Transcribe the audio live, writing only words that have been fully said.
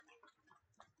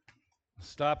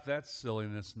Stop that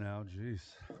silliness now. Jeez.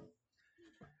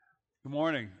 Good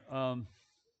morning. Well,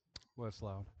 that's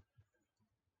loud.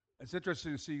 It's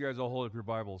interesting to see you guys all hold up your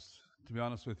Bibles, to be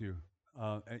honest with you.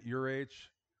 At your age,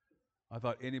 I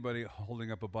thought anybody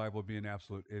holding up a Bible would be an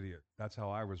absolute idiot. That's how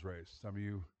I was raised. Some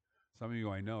of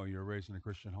you I know, you were raised in a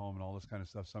Christian home and all this kind of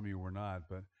stuff. Some of you were not.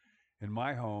 But in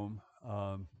my home,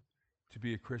 to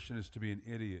be a Christian is to be an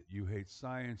idiot. You hate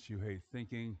science, you hate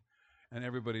thinking, and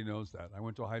everybody knows that. I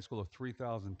went to a high school of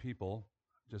 3,000 people,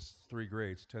 just three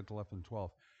grades, 10th, 11th, and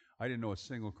 12th. I didn't know a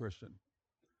single Christian.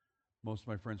 Most of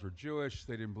my friends were Jewish.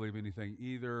 They didn't believe anything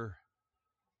either.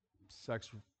 Sex,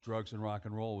 drugs, and rock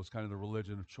and roll was kind of the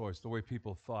religion of choice, the way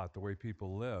people thought, the way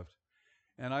people lived.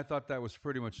 And I thought that was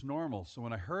pretty much normal. So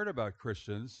when I heard about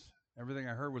Christians, everything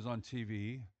I heard was on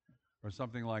TV or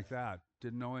something like that.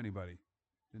 Didn't know anybody,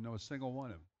 didn't know a single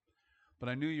one of them. But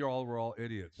I knew you all were all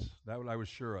idiots. That I was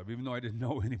sure of. Even though I didn't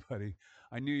know anybody,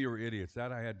 I knew you were idiots.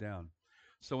 That I had down.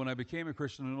 So when I became a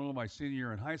Christian in the middle of my senior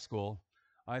year in high school,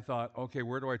 I thought, okay,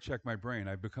 where do I check my brain?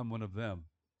 I've become one of them,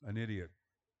 an idiot.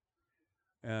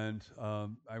 And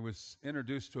I was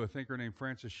introduced to a thinker named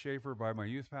Francis Schaeffer by my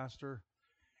youth pastor,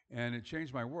 and it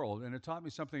changed my world. And it taught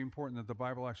me something important that the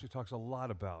Bible actually talks a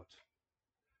lot about.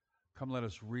 Come, let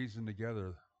us reason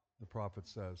together, the prophet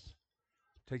says.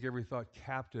 Take every thought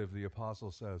captive, the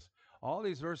apostle says. All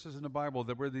these verses in the Bible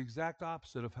that were the exact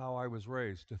opposite of how I was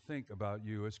raised to think about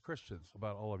you as Christians,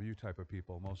 about all of you type of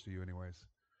people, most of you, anyways.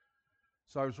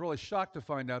 So I was really shocked to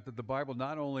find out that the Bible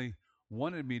not only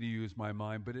wanted me to use my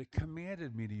mind, but it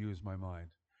commanded me to use my mind.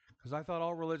 Because I thought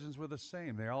all religions were the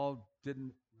same. They all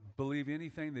didn't believe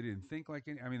anything. They didn't think like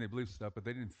any. I mean, they believed stuff, but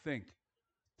they didn't think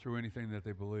through anything that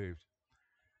they believed.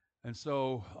 And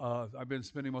so I've been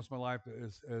spending most of my life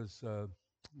as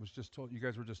was just told. You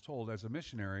guys were just told as a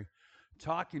missionary,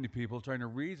 talking to people, trying to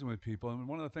reason with people. And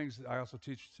one of the things that I also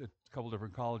teach at a couple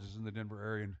different colleges in the Denver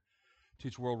area and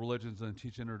teach world religions and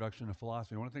teach introduction to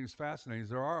philosophy. One of the things that's fascinating is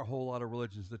there are a whole lot of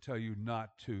religions that tell you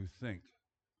not to think,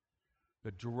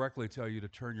 that directly tell you to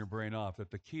turn your brain off,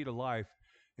 that the key to life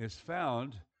is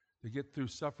found to get through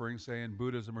suffering, say in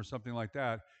Buddhism or something like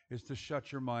that, is to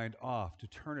shut your mind off, to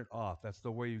turn it off. That's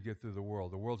the way you get through the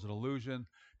world. The world's an illusion.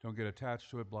 Don't get attached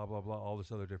to it, blah, blah, blah, all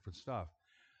this other different stuff.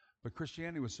 But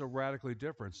Christianity was so radically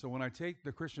different. So when I take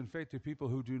the Christian faith to people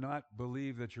who do not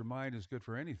believe that your mind is good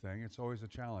for anything, it's always a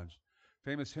challenge.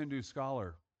 Famous Hindu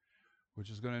scholar, which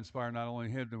is going to inspire not only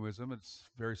Hinduism, it's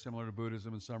very similar to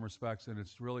Buddhism in some respects, and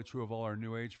it's really true of all our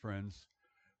New Age friends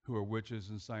who are witches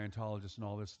and Scientologists and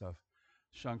all this stuff.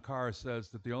 Shankara says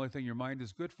that the only thing your mind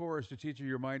is good for is to teach you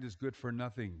your mind is good for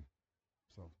nothing.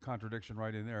 So contradiction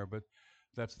right in there, but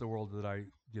that's the world that I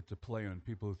get to play in,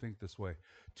 people who think this way.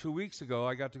 2 weeks ago,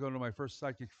 I got to go to my first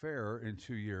psychic fair in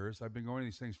 2 years. I've been going to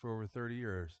these things for over 30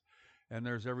 years. And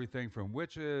there's everything from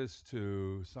witches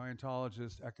to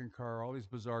Scientologists, Eckankar, all these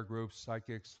bizarre groups,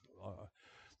 psychics,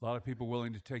 a lot of people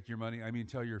willing to take your money, I mean,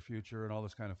 tell your future and all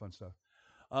this kind of fun stuff.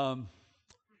 Um,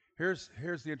 here's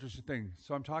the interesting thing.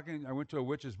 So I went to a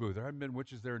witches booth. There hadn't been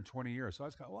witches there in 20 years. So I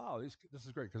was kind of, wow, this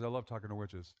is great because I love talking to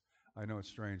witches. I know it's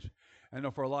strange. I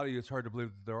know for a lot of you it's hard to believe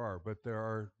that there are, but there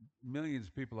are millions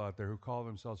of people out there who call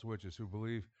themselves witches, who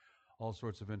believe all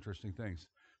sorts of interesting things.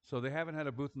 So they haven't had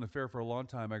a booth in the fair for a long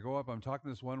time. I go up, I'm talking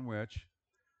to this one witch,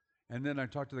 and then I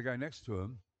talk to the guy next to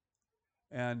him,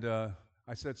 and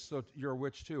I said, "So you're a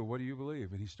witch too? What do you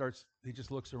believe?" And he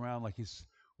just looks around like he's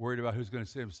worried about who's going to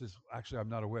see him. He says, "Actually, I'm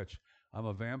not a witch. I'm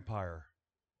a vampire."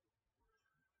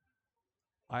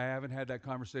 I haven't had that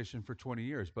conversation for 20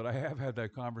 years, but I have had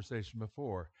that conversation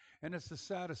before. And it's the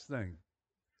saddest thing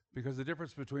because the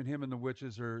difference between him and the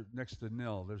witches are next to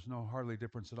nil. There's no hardly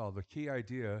difference at all. The key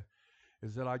idea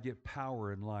is that I get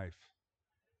power in life.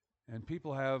 And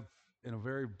people have, in a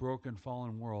very broken,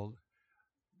 fallen world,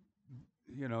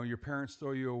 your parents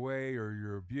throw you away or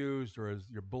you're abused or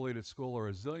you're bullied at school or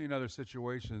a zillion other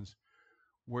situations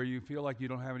where you feel like you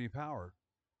don't have any power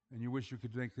and you wish you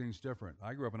could make things different.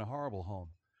 I grew up in a horrible home.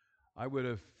 I would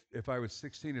have, if I was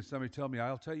 16 and somebody told me,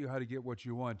 I'll tell you how to get what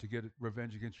you want to get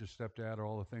revenge against your stepdad or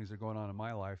all the things that are going on in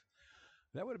my life,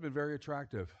 that would have been very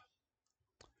attractive.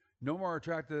 No more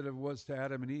attractive than it was to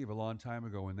Adam and Eve a long time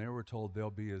ago when they were told they'll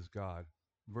be as God.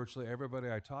 Virtually everybody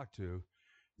I talk to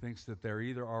thinks that they're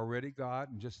either already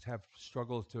God and just have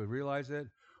struggles to realize it,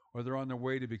 or they're on their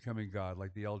way to becoming God,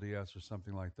 like the LDS or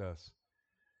something like this.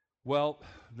 Well,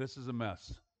 this is a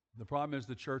mess. The problem is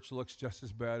the church looks just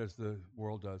as bad as the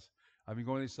world does. I've been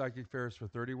going to these psychic fairs for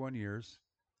 31 years,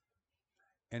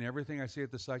 and everything I see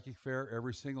at the psychic fair,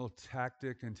 every single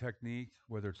tactic and technique,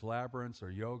 whether it's labyrinths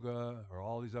or yoga or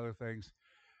all these other things,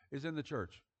 is in the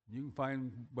church. You can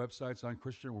find websites on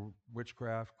Christian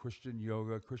witchcraft, Christian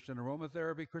yoga, Christian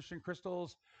aromatherapy, Christian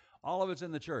crystals. All of it's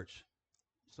in the church.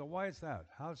 So why is that?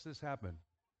 How does this happen?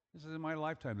 This is in my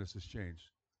lifetime this has changed.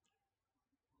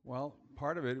 Well,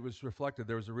 part of it was reflected.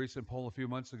 There was a recent poll a few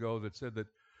months ago that said that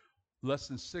less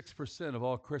than 6% of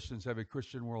all Christians have a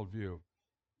Christian worldview.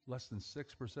 Less than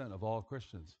 6% of all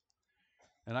Christians.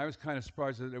 And I was kind of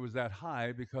surprised that it was that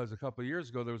high because a couple of years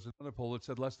ago there was another poll that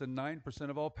said less than 9%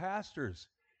 of all pastors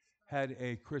had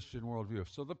a Christian worldview.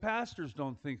 So the pastors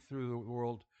don't think through the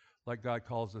world like God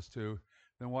calls us to,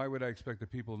 then why would I expect the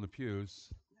people in the pews,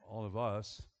 all of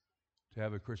us, to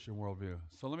have a Christian worldview?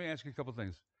 So let me ask you a couple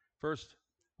things. First,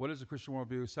 what is a Christian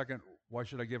worldview? Second, why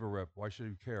should I give a rip? Why should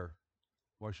you care?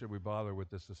 Why should we bother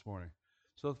with this morning?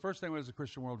 So the first thing, what is a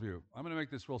Christian worldview? I'm going to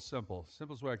make this real simple.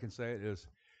 Simplest way I can say it is,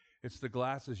 it's the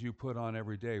glasses you put on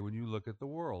every day when you look at the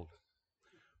world.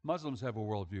 Muslims have a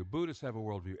worldview. Buddhists have a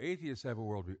worldview. Atheists have a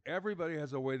worldview. Everybody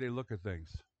has a way they look at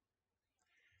things.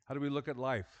 How do we look at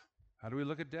life? How do we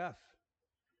look at death?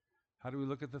 How do we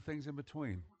look at the things in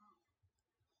between?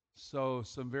 So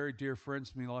some very dear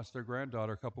friends to me lost their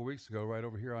granddaughter a couple weeks ago right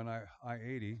over here on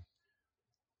I-80,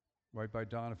 right by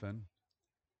Donovan.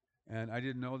 And I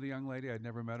didn't know the young lady. I'd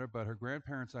never met her, but her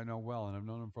grandparents I know well, and I've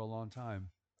known them for a long time.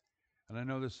 And I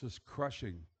know this is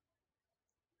crushing.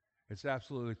 It's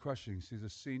absolutely crushing. She's a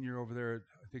senior over there at,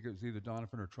 I think it was either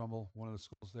Donovan or Trumbull, one of the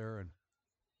schools there. And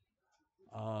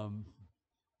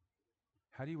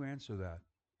how do you answer that?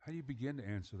 How do you begin to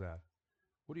answer that?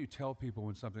 What do you tell people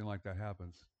when something like that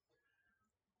happens?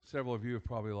 Several of you have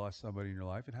probably lost somebody in your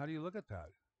life, and how do you look at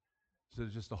that? Is it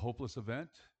just a hopeless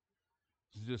event?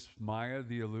 Is it just Maya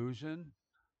the illusion?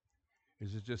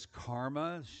 Is it just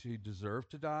karma? She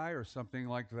deserved to die or something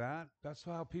like that? That's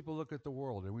how people look at the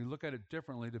world, and we look at it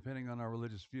differently depending on our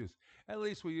religious views. At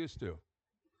least we used to.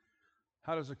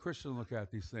 How does a Christian look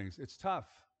at these things? It's tough.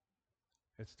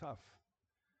 It's tough.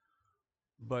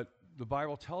 But the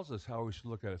Bible tells us how we should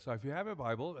look at it. So if you have a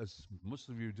Bible, as most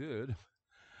of you did,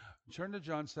 turn to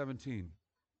John 17.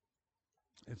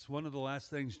 It's one of the last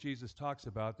things Jesus talks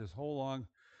about, this whole long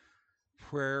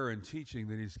prayer and teaching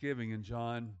that he's giving in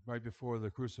John right before the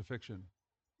crucifixion.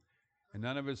 And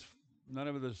none of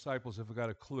the disciples have got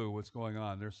a clue what's going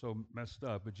on. They're so messed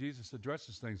up. But Jesus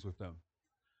addresses things with them.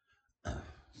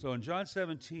 So in John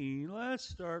 17, let's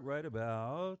start right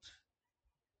about,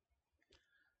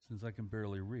 since I can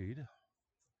barely read.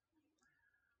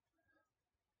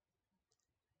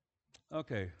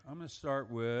 Okay, I'm going to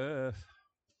start with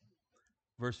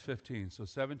verse 15. So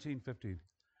 17:15.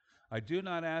 I do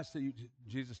not ask that you,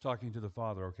 Jesus talking to the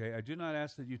Father, okay? I do not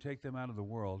ask that you take them out of the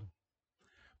world,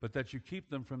 but that you keep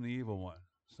them from the evil one.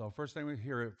 So first thing we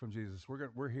hear it from Jesus,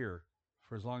 we're here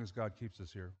for as long as God keeps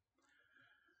us here.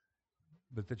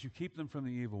 But that you keep them from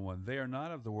the evil one. They are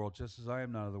not of the world, just as I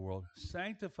am not of the world.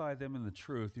 Sanctify them in the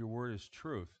truth. Your word is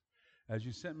truth. As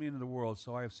you sent me into the world,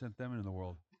 so I have sent them into the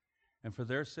world. And for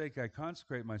their sake I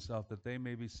consecrate myself, that they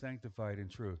may be sanctified in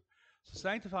truth. So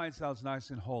sanctified sounds nice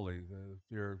and holy.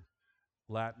 If you're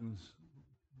Latin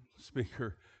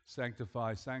speaker,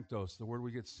 sanctify, sanctos, the word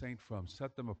we get saint from,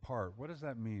 set them apart. What does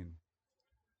that mean?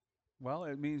 Well,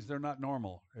 it means they're not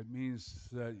normal. It means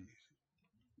that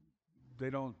they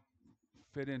don't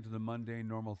fit into the mundane,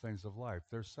 normal things of life.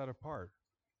 They're set apart.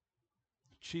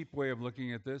 Cheap way of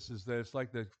looking at this is that it's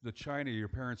like the china your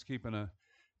parents keep in a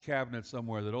cabinet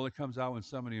somewhere that only comes out when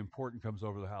somebody important comes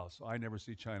over the house. I never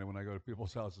see china when I go to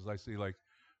people's houses. I see like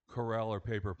Corelle or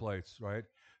paper plates, right?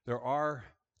 There are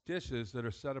dishes that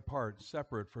are set apart,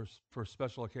 separate for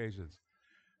special occasions.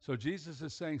 So Jesus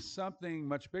is saying something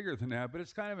much bigger than that, but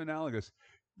it's kind of analogous.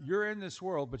 You're in this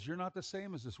world, but you're not the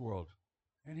same as this world.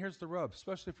 And here's the rub,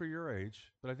 especially for your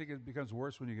age, but I think it becomes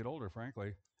worse when you get older,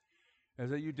 frankly,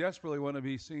 is that you desperately want to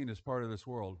be seen as part of this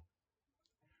world.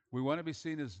 We want to be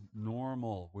seen as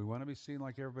normal. We want to be seen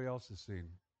like everybody else is seen.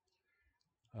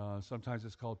 Sometimes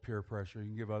it's called peer pressure. You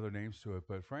can give other names to it.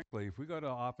 But frankly, if we go to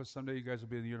an office, someday you guys will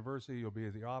be in the university, you'll be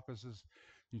at the offices,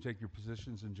 you take your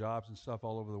positions and jobs and stuff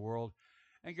all over the world.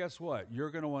 And guess what?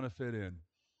 You're going to want to fit in.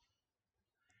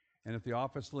 And if the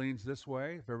office leans this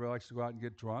way, if everybody likes to go out and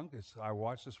get drunk, I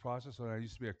watched this process when I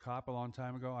used to be a cop a long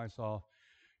time ago. I saw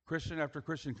Christian after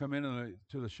Christian come in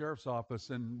to the sheriff's office,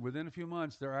 and within a few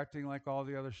months, they're acting like all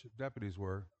the other deputies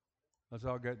were. Let's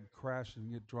all get crashed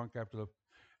and get drunk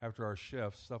after our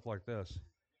shifts, stuff like this.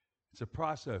 It's a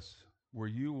process where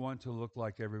you want to look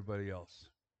like everybody else.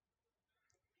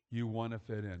 You want to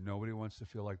fit in. Nobody wants to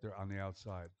feel like they're on the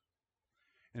outside.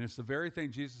 And it's the very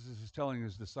thing Jesus is telling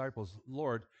his disciples,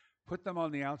 Lord, put them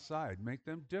on the outside. Make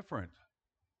them different.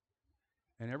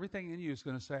 And everything in you is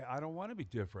going to say, I don't want to be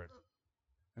different.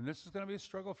 And this is going to be a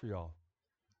struggle for y'all.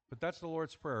 But that's the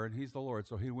Lord's Prayer, and He's the Lord,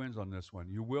 so He wins on this one.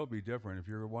 You will be different if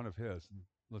you're one of His.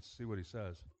 Let's see what He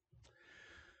says.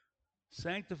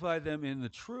 Sanctify them in the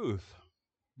truth.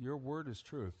 Your word is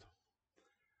truth.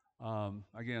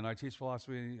 Again, I teach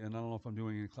philosophy, and I don't know if I'm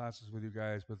doing any classes with you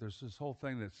guys, but there's this whole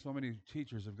thing that so many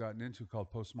teachers have gotten into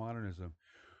called postmodernism.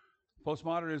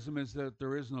 Postmodernism is that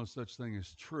there is no such thing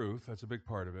as truth. That's a big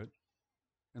part of it.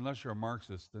 Unless you're a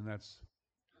Marxist, then that's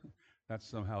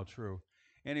somehow true.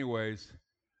 Anyways,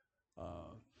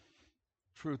 uh,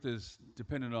 truth is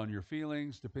dependent on your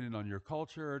feelings, dependent on your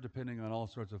culture, depending on all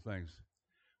sorts of things.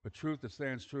 But truth that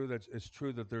stands true, it's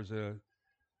true that there's a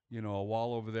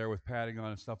wall over there with padding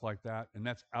on and stuff like that, and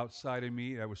that's outside of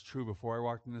me. That was true before I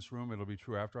walked in this room. It'll be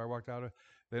true after I walked out of it.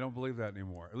 They don't believe that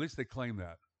anymore. At least they claim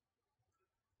that.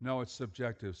 No, it's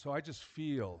subjective. So I just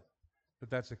feel that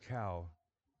that's a cow.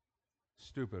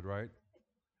 Stupid, right?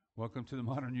 Welcome to the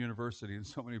modern university in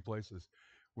so many places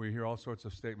where you hear all sorts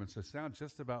of statements that sound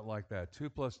just about like that. 2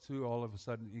 plus 2 all of a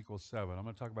sudden equals 7. I'm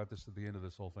going to talk about this at the end of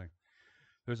this whole thing.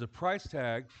 There's a price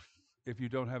tag if you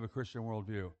don't have a Christian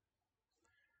worldview.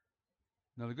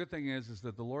 Now, the good thing is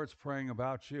that the Lord's praying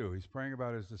about you. He's praying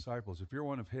about His disciples. If you're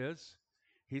one of His,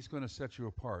 He's going to set you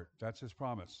apart. That's His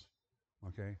promise,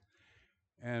 okay?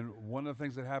 And one of the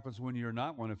things that happens when you're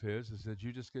not one of His is that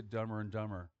you just get dumber and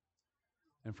dumber.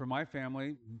 And for my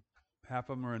family, half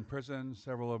of them are in prison.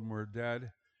 Several of them were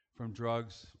dead from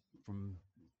drugs, from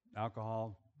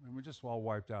alcohol, and we're just all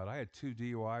wiped out. I had 2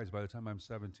 DUIs by the time I'm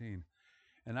 17,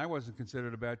 and I wasn't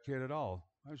considered a bad kid at all.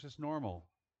 I was just normal,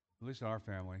 at least in our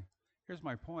family. Here's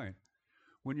my point.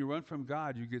 When you run from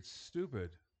God, you get stupid.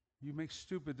 You make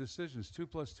stupid decisions. 2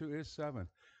 plus 2 is 7.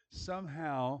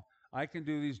 Somehow, I can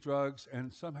do these drugs,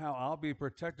 and somehow I'll be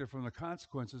protected from the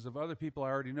consequences of other people I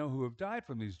already know who have died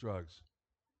from these drugs.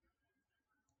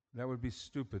 That would be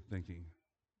stupid thinking.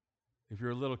 If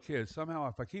you're a little kid, somehow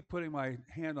if I keep putting my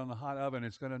hand on the hot oven,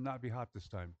 it's going to not be hot this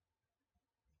time.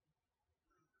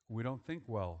 We don't think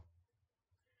well.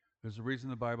 There's a reason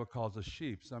the Bible calls us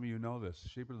sheep. Some of you know this.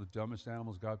 Sheep are the dumbest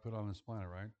animals God put on this planet,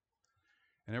 right?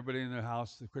 And everybody in their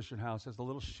house, the Christian house, has a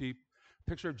little sheep,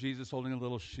 picture of Jesus holding a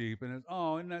little sheep, and it's,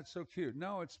 oh, isn't that so cute?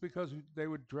 No, it's because they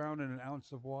would drown in an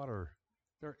ounce of water.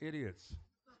 They're idiots.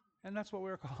 And that's what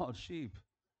we're called, sheep.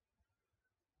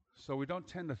 So we don't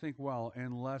tend to think well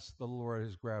unless the Lord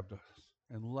has grabbed us,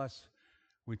 unless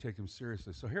we take Him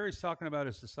seriously. So here He's talking about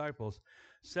His disciples.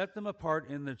 Set them apart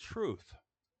in the truth.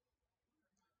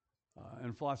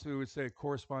 In philosophy, we would say it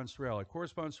corresponds to reality. It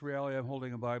corresponds to reality. I'm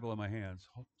holding a Bible in my hands.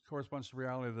 It corresponds to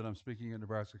reality that I'm speaking in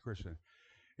Nebraska Christian.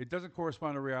 It doesn't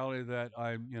correspond to reality that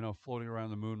I'm, floating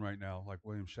around the moon right now, like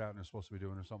William Shatner is supposed to be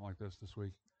doing or something like this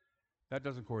week. That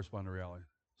doesn't correspond to reality.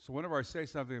 So whenever I say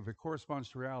something, if it corresponds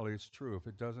to reality, it's true. If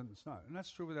it doesn't, it's not. And that's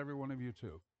true with every one of you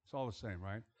too. It's all the same,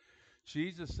 right?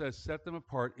 Jesus says, set them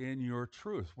apart in your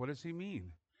truth. What does He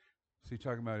mean? Is He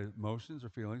talking about emotions or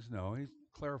feelings? No, He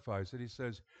clarifies it. He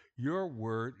says, your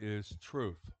word is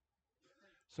truth.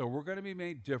 So we're going to be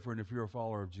made different if you're a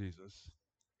follower of Jesus.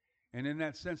 And in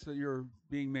that sense that you're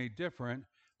being made different,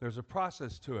 there's a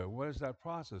process to it. What is that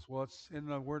process? Well, it's in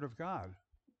the Word of God.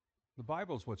 The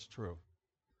Bible's what's true.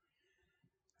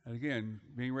 And again,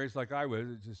 being raised like I was,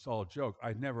 it's just all a joke.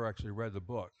 I never actually read the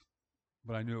book,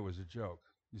 but I knew it was a joke.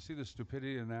 You see the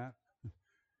stupidity in that?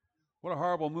 What a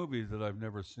horrible movie that I've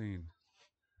never seen.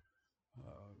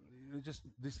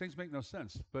 These things make no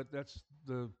sense, but that's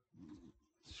the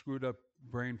screwed up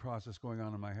brain process going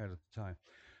on in my head at the time.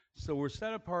 So we're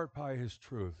set apart by His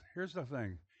truth. Here's the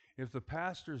thing. If the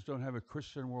pastors don't have a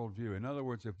Christian worldview, in other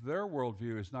words, if their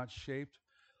worldview is not shaped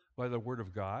by the Word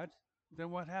of God,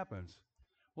 then what happens?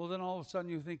 Well, then all of a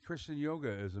sudden you think Christian yoga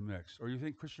is a mix, or you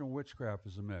think Christian witchcraft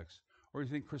is a mix, or you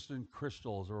think Christian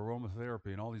crystals or aromatherapy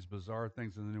and all these bizarre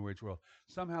things in the New Age world.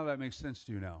 Somehow that makes sense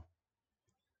to you now.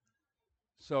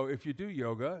 So if you do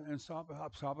yoga, and stop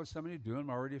what somebody do, I'm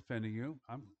already offending you.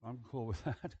 I'm cool with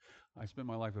that. I spend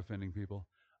my life offending people.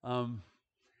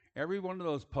 Every one of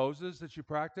those poses that you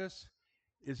practice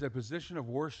is a position of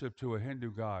worship to a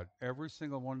Hindu god. Every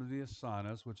single one of the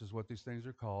asanas, which is what these things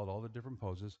are called, all the different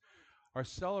poses, are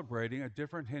celebrating a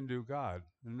different Hindu god.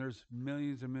 And there's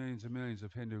millions and millions and millions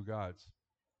of Hindu gods.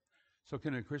 So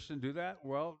can a Christian do that?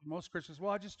 Well, most Christians,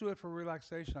 I just do it for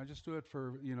relaxation. I just do it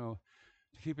for, to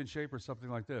keep in shape or something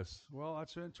like this. Well,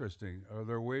 that's interesting. Are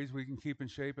there ways we can keep in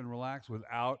shape and relax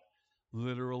without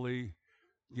literally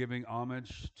giving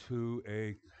homage to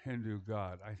a Hindu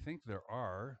god? I think there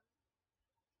are,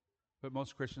 but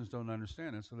most Christians don't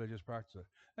understand it, so they just practice it.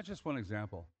 That's just one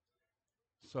example.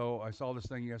 So I saw this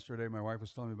thing yesterday. My wife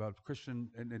was telling me about Christian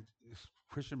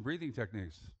breathing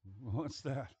techniques. What's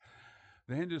that?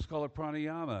 The Hindus call it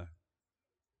pranayama.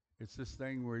 It's this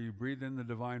thing where you breathe in the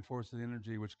divine force of the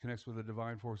energy, which connects with the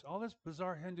divine force. All this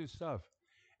bizarre Hindu stuff.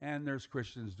 And there's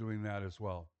Christians doing that as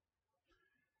well.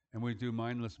 And we do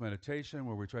mindless meditation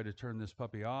where we try to turn this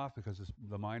puppy off because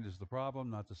the mind is the problem,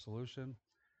 not the solution.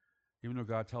 Even though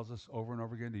God tells us over and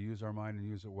over again to use our mind and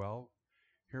use it well.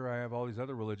 Here I have all these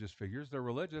other religious figures. They're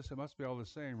religious. It must be all the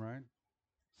same, right?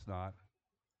 It's not.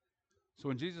 So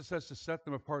when Jesus says to set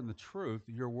them apart in the truth,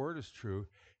 your word is true,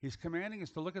 he's commanding us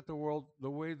to look at the world the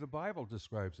way the Bible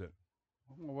describes it.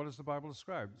 Well, what does the Bible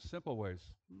describe? Simple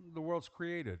ways. The world's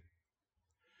created.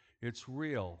 It's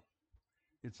real.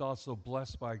 It's also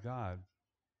blessed by God.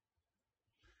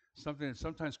 Something that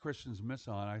sometimes Christians miss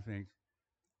on, I think,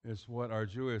 is what our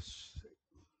Jewish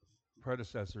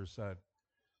predecessors said.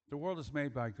 The world is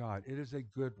made by God. It is a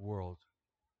good world.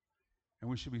 And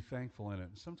we should be thankful in it.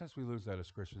 Sometimes we lose that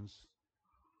as Christians.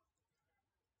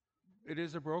 It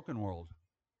is a broken world.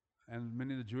 And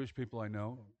many of the Jewish people I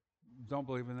know don't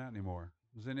believe in that anymore.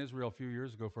 I was in Israel a few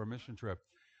years ago for a mission trip.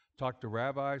 Talked to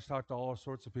rabbis, talked to all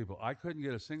sorts of people. I couldn't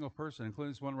get a single person,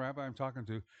 including this one rabbi I'm talking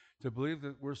to believe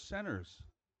that we're sinners.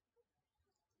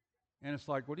 And it's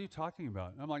like, what are you talking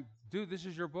about? And I'm like, dude, this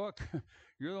is your book.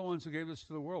 You're the ones who gave this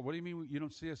to the world. What do you mean you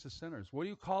don't see us as sinners? What do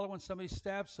you call it when somebody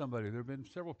stabs somebody? There have been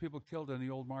several people killed in the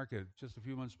old market just a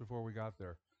few months before we got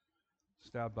there,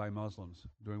 stabbed by Muslims,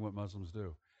 doing what Muslims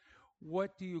do.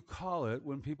 What do you call it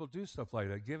when people do stuff like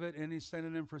that? Give it any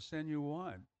synonym for sin you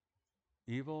want.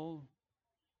 Evil,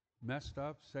 messed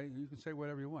up, you can say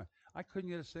whatever you want. I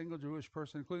couldn't get a single Jewish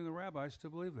person, including the rabbis, to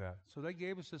believe that. So they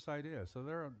gave us this idea. So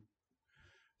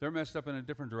they're messed up in a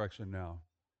different direction now.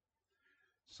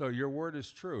 So your word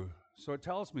is true. So it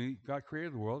tells me God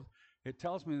created the world. It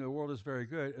tells me the world is very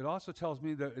good. It also tells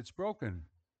me that it's broken,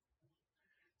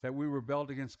 that we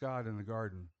rebelled against God in the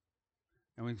garden.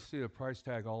 And we see the price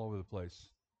tag all over the place.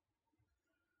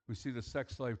 We see the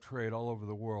sex slave trade all over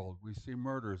the world. We see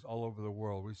murders all over the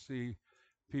world. We see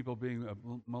people being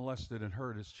molested and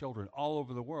hurt as children all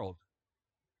over the world.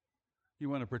 You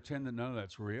want to pretend that none of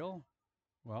that's real?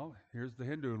 Well, here's the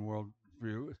Hindu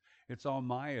worldview. It's all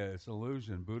Maya. It's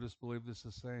illusion. Buddhists believe this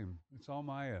the same. It's all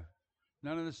Maya.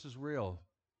 None of this is real.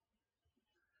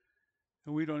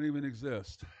 And we don't even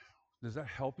exist. Does that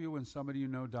help you when somebody you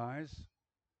know dies?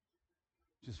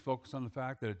 Just focus on the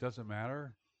fact that it doesn't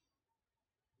matter?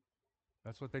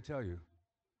 That's what they tell you.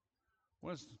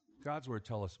 What does God's word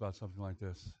tell us about something like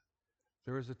this?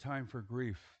 There is a time for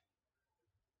grief.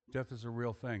 Death is a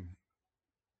real thing.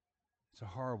 It's a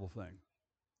horrible thing.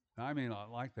 Now, I may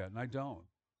not like that, and I don't.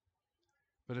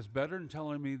 But it's better than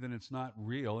telling me that it's not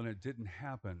real and it didn't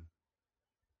happen.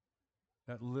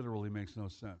 That literally makes no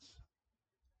sense.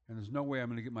 And there's no way I'm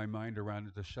going to get my mind around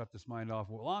it to shut this mind off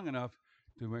long enough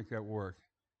to make that work.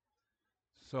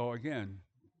 So again,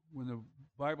 when the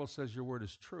Bible says your word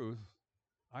is truth,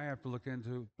 I have to look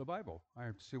into the Bible. I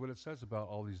have to see what it says about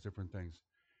all these different things.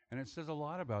 And it says a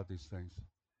lot about these things.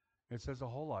 It says a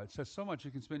whole lot. It says so much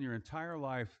you can spend your entire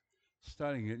life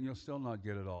studying it and you'll still not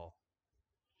get it all.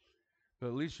 But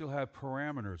at least you'll have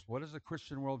parameters. What does a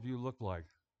Christian worldview look like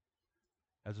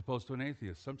as opposed to an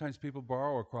atheist? Sometimes people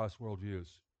borrow across worldviews.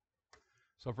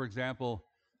 So for example,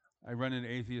 I run into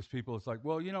atheist people. It's like,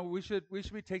 well, we should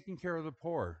be taking care of the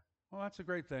poor. Well, that's a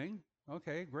great thing.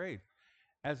 Okay, great.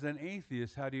 As an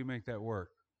atheist, how do you make that work?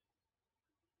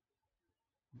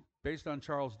 Based on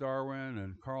Charles Darwin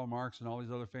and Karl Marx and all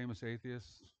these other famous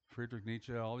atheists, Friedrich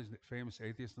Nietzsche, all these famous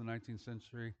atheists in the 19th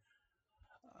century,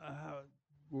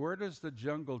 where does the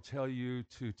jungle tell you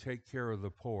to take care of the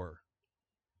poor?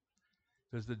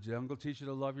 Does the jungle teach you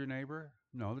to love your neighbor?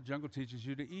 No, the jungle teaches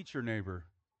you to eat your neighbor,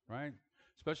 right?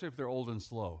 Especially if they're old and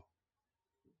slow.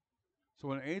 So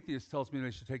when an atheist tells me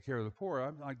they should take care of the poor,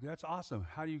 I'm like, that's awesome.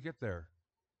 How do you get there?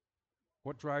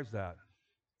 What drives that?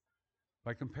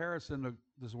 By comparison,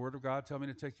 does the Word of God tell me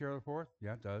to take care of the poor?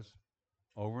 Yeah, it does.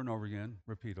 Over and over again,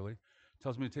 repeatedly. It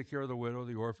tells me to take care of the widow,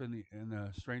 the orphan, and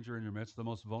the stranger in your midst, the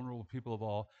most vulnerable people of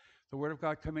all. The Word of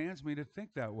God commands me to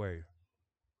think that way.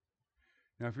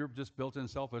 Now, if you're just built-in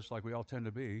selfish, like we all tend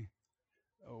to be,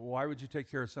 why would you take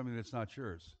care of something that's not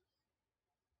yours?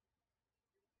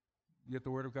 Yet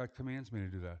the Word of God commands me to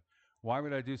do that. Why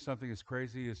would I do something as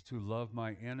crazy as to love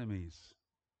my enemies?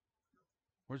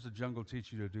 Where's the jungle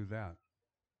teach you to do that?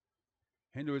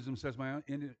 Hinduism says my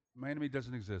enemy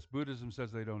doesn't exist. Buddhism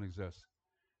says they don't exist.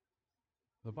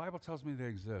 The Bible tells me they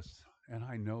exist, and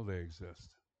I know they exist.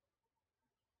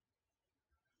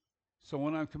 So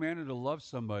when I'm commanded to love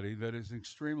somebody that is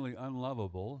extremely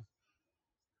unlovable,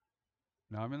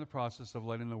 now I'm in the process of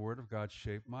letting the Word of God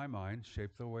shape my mind,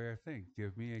 shape the way I think,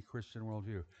 give me a Christian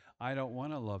worldview. I don't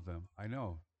want to love them. I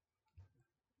know.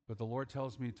 But the Lord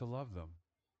tells me to love them.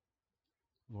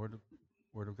 Lord,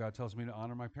 Word of God tells me to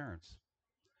honor my parents.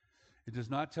 It does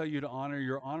not tell you to honor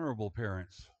your honorable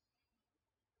parents.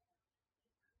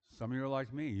 Some of you are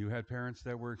like me. You had parents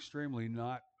that were extremely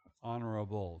not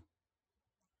honorable,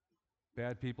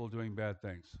 bad people doing bad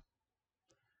things.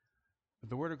 But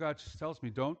the Word of God just tells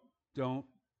me don't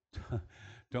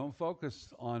don't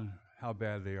focus on how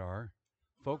bad they are.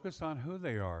 Focus on who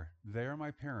they are. They are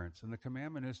my parents, and the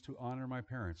commandment is to honor my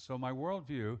parents. So my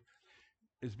worldview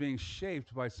is being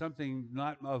shaped by something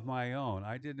not of my own.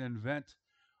 I didn't invent,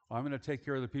 I'm going to take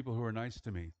care of the people who are nice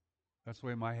to me. That's the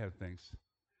way my head thinks.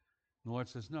 And the Lord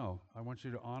says, no, I want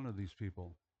you to honor these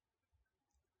people.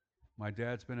 My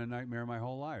dad's been a nightmare my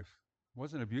whole life.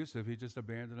 Wasn't abusive. He just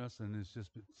abandoned us and has just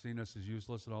seen us as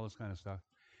useless and all this kind of stuff.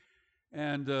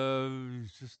 And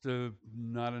he's just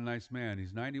not a nice man.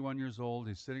 He's 91 years old.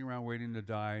 He's sitting around waiting to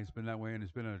die. He's been that way, and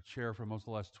he's been in a chair for most of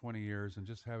the last 20 years and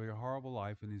just having a horrible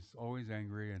life, and he's always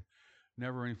angry and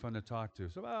never any fun to talk to.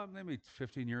 So about maybe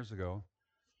 15 years ago,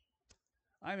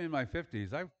 I'm in my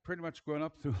 50s. I've pretty much grown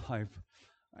up through life.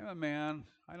 I'm a man.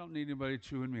 I don't need anybody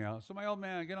chewing me out. So my old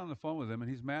man, I get on the phone with him, and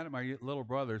he's mad at my little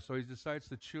brother, so he decides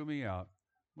to chew me out,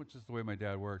 which is the way my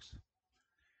dad works.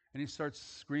 And he starts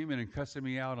screaming and cussing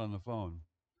me out on the phone.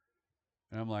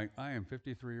 And I'm like, I am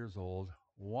 53 years old.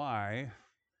 Why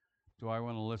do I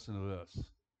want to listen to this?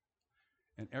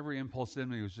 And every impulse in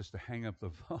me was just to hang up the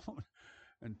phone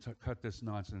and to cut this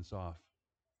nonsense off.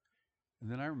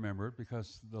 And then I remembered,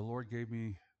 because the Lord gave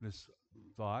me this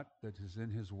thought that is in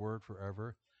His Word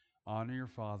forever: honor your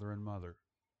father and mother.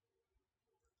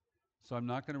 So I'm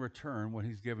not going to return what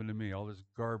He's given to me, all this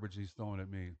garbage He's throwing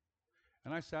at me.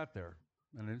 And I sat there,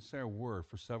 and I didn't say a word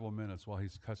for several minutes while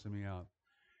He's cussing me out.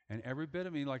 And every bit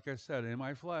of me, like I said, in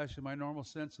my flesh, in my normal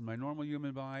sense, in my normal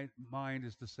human mind,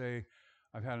 is to say,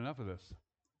 I've had enough of this.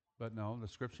 But no, the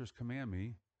Scriptures command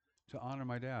me to honor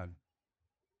my dad,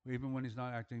 even when he's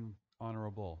not acting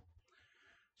honorable.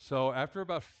 So after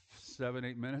about 7,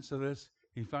 8 minutes of this,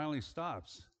 he finally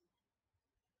stops.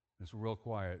 It's real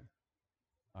quiet.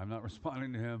 I'm not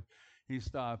responding to him. He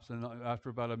stops, and after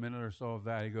about a minute or so of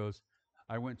that, he goes,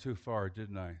 I went too far,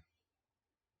 didn't I?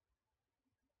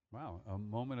 Wow, a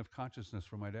moment of consciousness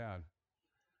from my dad.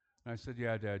 And I said,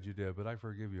 yeah, Dad, you did, but I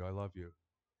forgive you. I love you.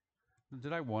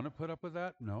 Did I want to put up with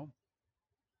that? No.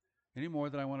 Any more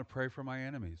than I want to pray for my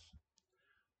enemies.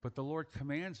 But the Lord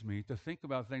commands me to think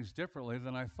about things differently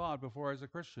than I thought before I was a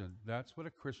Christian. That's what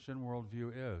a Christian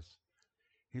worldview is.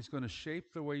 He's going to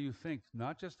shape the way you think,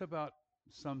 not just about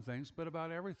some things, but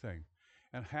about everything.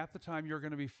 And half the time you're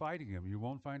going to be fighting him. You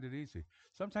won't find it easy.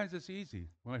 Sometimes it's easy.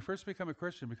 When I first became a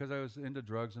Christian, because I was into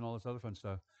drugs and all this other fun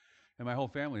stuff, and my whole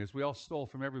family is, we all stole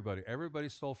from everybody. Everybody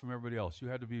stole from everybody else. You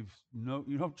had to be,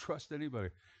 you don't trust anybody.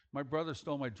 My brother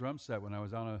stole my drum set when I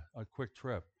was on a quick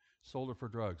trip, sold it for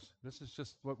drugs. This is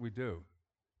just what we do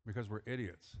because we're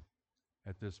idiots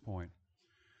at this point.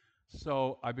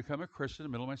 So I become a Christian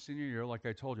in the middle of my senior year, like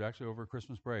I told you, actually over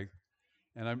Christmas break.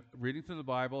 And I'm reading through the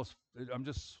Bible.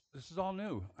 This is all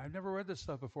new. I've never read this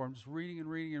stuff before. I'm just reading and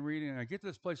reading and reading. And I get to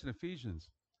this place in Ephesians.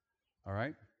 All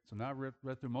right? So now I've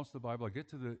read through most of the Bible. I get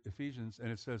to the Ephesians, and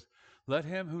it says, let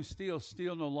him who steals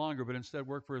steal no longer, but instead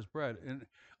work for his bread. And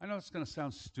I know it's going to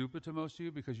sound stupid to most of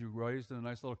you because you were raised in a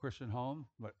nice little Christian home,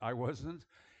 but I wasn't.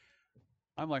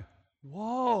 I'm like,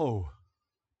 whoa.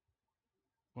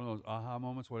 One of those aha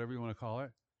moments, whatever you want to call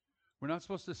it. We're not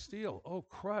supposed to steal. Oh,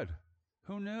 crud.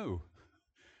 Who knew?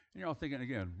 And you're all thinking,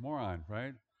 again, moron,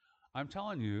 right? I'm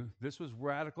telling you, this was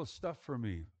radical stuff for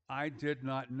me. I did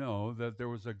not know that there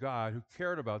was a God who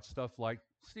cared about stuff like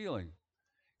stealing,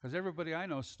 because everybody I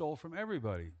know stole from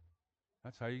everybody.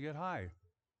 That's how you get high.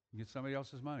 You get somebody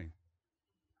else's money.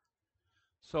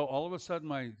 So all of a sudden,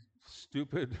 my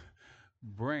stupid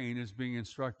brain is being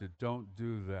instructed, don't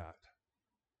do that.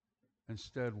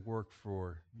 Instead, work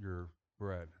for your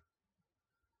bread.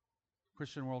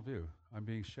 Christian worldview. I'm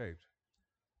being shaped.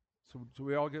 So do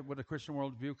we all get what a Christian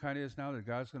worldview kind of is now, that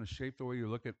God's going to shape the way you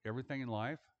look at everything in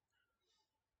life?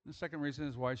 The second reason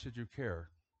is, why should you care?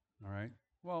 All right?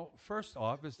 Well, first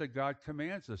off is that God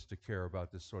commands us to care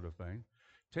about this sort of thing.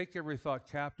 Take every thought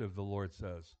captive, the Lord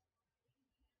says.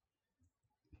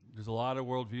 There's a lot of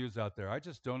worldviews out there. I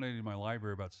just donated my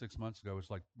library about 6 months ago. It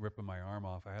was like ripping my arm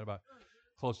off. I had about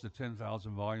close to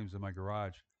 10,000 volumes in my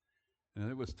garage. And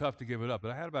it was tough to give it up.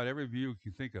 But I had about every view you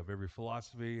can think of, every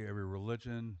philosophy, every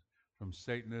religion, from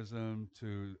Satanism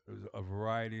to a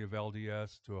variety of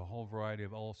LDS to a whole variety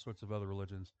of all sorts of other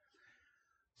religions.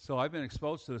 So I've been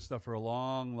exposed to this stuff for a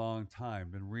long, long time,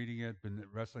 been reading it, been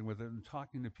wrestling with it, and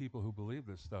talking to people who believe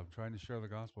this stuff, trying to share the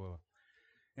gospel with them.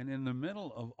 And in the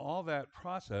middle of all that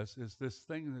process is this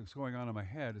thing that's going on in my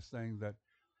head is saying that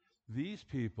these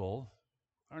people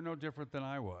are no different than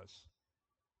I was.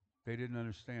 They didn't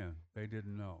understand. They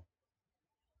didn't know.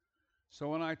 So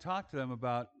when I talk to them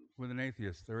about, with an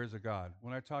atheist, there is a God.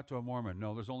 When I talk to a Mormon,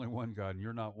 no, there's only one God, and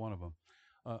you're not one of them.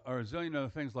 Or a zillion other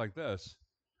things like this,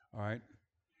 all right,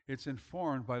 it's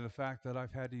informed by the fact that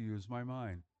I've had to use my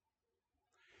mind.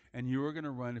 And you are going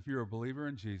to run, if you're a believer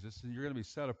in Jesus, and you're going to be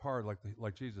set apart,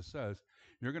 like Jesus says,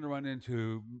 you're going to run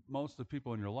into most of the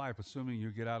people in your life, assuming you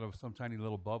get out of some tiny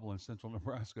little bubble in central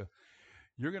Nebraska.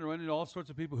 You're going to run into all sorts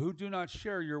of people who do not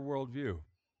share your worldview,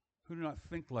 who do not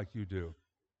think like you do.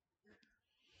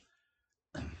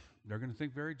 They're going to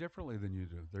think very differently than you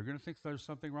do. They're going to think there's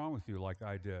something wrong with you, like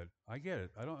I did. I get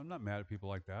it. I'm not mad at people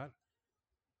like that.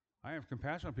 I have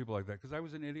compassion on people like that because I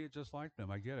was an idiot just like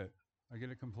them. I get it. I get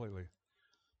it completely.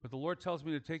 But the Lord tells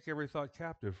me to take every thought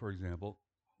captive, for example.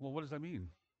 Well, what does that mean?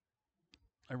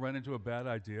 I run into a bad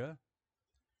idea,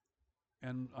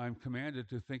 and I'm commanded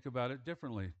to think about it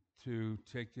differently, to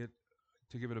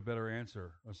give it a better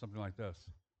answer, or something like this.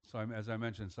 So, as I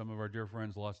mentioned, some of our dear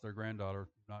friends lost their granddaughter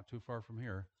not too far from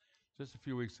here, just a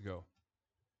few weeks ago.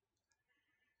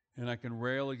 And I can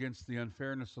rail against the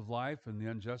unfairness of life and the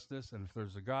injustice. And if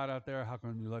there's a God out there, how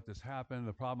can you let this happen?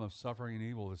 The problem of suffering and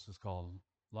evil, this is called.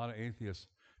 A lot of atheists.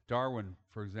 Darwin,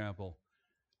 for example,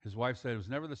 his wife said it was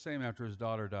never the same after his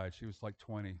daughter died. She was like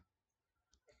 20.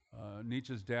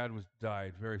 Nietzsche's dad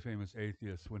died, very famous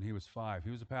atheist, when he was 5. He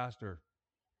was a pastor.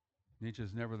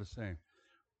 Nietzsche's never the same.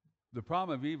 The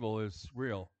problem of evil is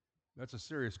real. That's a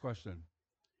serious question.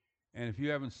 And if you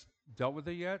haven't dealt with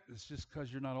it yet, it's just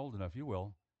because you're not old enough. You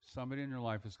will. Somebody in your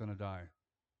life is going to die.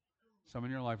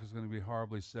 Somebody in your life is going to be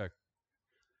horribly sick.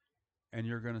 And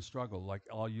you're going to struggle like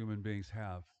all human beings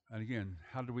have. And again,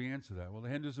 how do we answer that? Well, the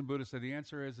Hindus and Buddhists say the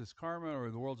answer is it's karma or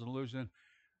the world's an illusion.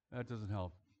 That doesn't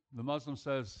help. The Muslim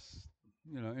says,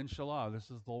 inshallah, this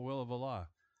is the will of Allah.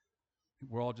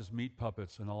 We're all just meat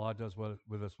puppets, and Allah does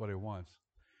with us what He wants.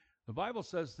 The Bible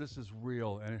says this is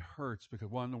real, and it hurts because,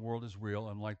 one, the world is real,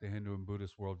 unlike the Hindu and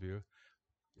Buddhist worldview.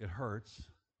 It hurts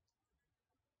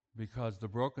because the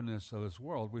brokenness of this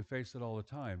world, we face it all the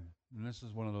time. And this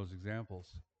is one of those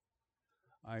examples.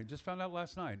 I just found out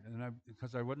last night, and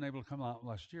because I wasn't able to come out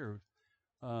last year,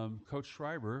 Coach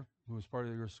Schreiber, who was part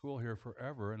of your school here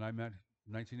forever, and I met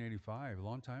in 1985, a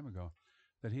long time ago,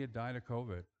 that he had died of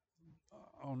COVID.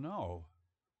 Oh, no.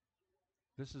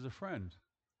 This is a friend.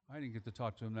 I didn't get to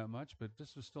talk to him that much, but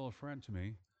this was still a friend to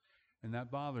me, and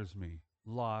that bothers me.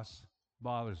 Loss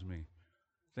bothers me.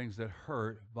 Things that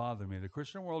hurt bother me. The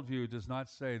Christian worldview does not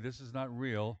say this is not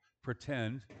real,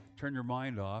 pretend, turn your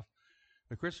mind off.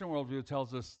 The Christian worldview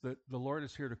tells us that the Lord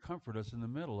is here to comfort us in the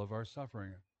middle of our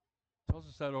suffering. It tells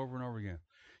us that over and over again.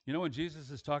 You know, when Jesus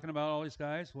is talking about all these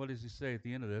guys, what does He say at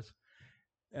the end of this?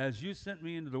 As you sent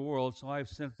me into the world, so I have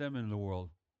sent them into the world.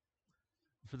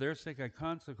 For their sake I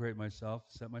consecrate myself,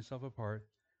 set myself apart,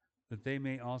 that they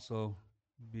may also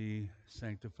be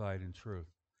sanctified in truth.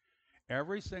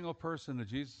 Every single person that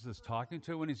Jesus is talking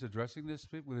to when He's addressing this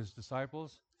with His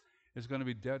disciples is going to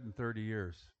be dead in 30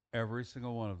 years. Every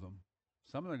single one of them.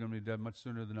 Some of them are going to be dead much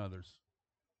sooner than others.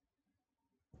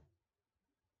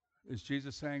 Is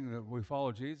Jesus saying that we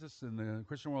follow Jesus in the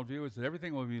Christian worldview? Is that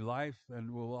everything will be life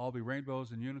and we'll all be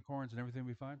rainbows and unicorns and everything will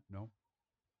be fine? No.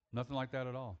 Nothing like that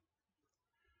at all.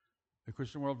 The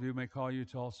Christian worldview may call you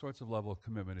to all sorts of level of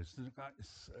commitment. It's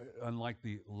unlike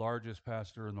the largest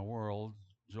pastor in the world,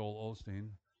 Joel Osteen.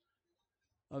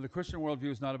 The Christian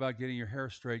worldview is not about getting your hair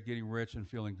straight, getting rich, and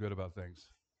feeling good about things.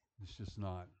 It's just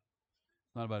not.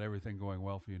 It's not about everything going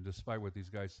well for you, despite what these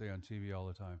guys say on TV all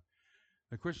the time.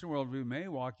 The Christian worldview may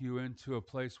walk you into a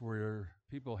place where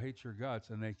people hate your guts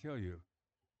and they kill you.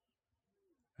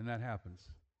 And that happens.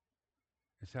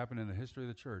 It's happened in the history of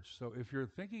the church. So if you're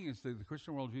thinking it's the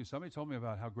Christian worldview, somebody told me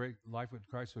about how great life with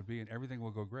Christ would be and everything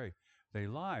will go great. They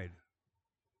lied.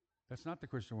 That's not the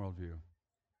Christian worldview.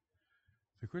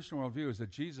 The Christian worldview is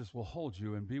that Jesus will hold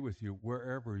you and be with you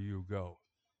wherever you go.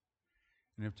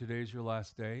 And if today's your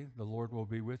last day, the Lord will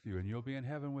be with you and you'll be in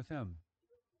heaven with Him.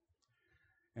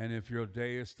 And if your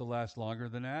day is to last longer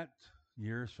than that,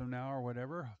 years from now or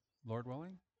whatever, Lord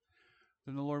willing,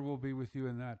 then the Lord will be with you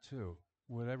in that too.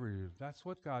 Whatever you do. That's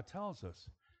what God tells us.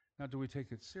 Now, do we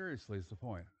take it seriously is the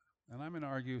point. And I'm going to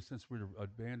argue, since we've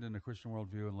abandoned the Christian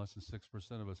worldview and less than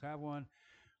 6% of us have one,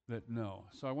 that no.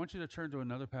 So I want you to turn to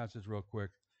another passage real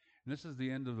quick. And this is the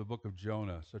end of the book of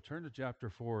Jonah. So turn to chapter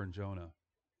 4 in Jonah.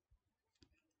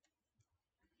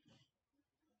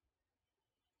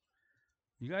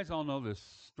 You guys all know this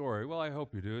story. Well, I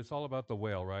hope you do. It's all about the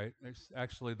whale, right?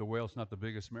 Actually, the whale's not the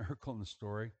biggest miracle in the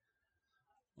story.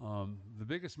 The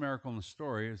biggest miracle in the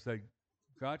story is that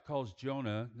God calls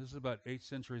Jonah, this is about 8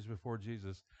 centuries before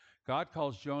Jesus, God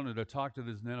calls Jonah to talk to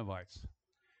these Ninevites.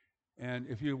 And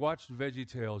if you watched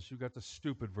Veggie Tales, you got the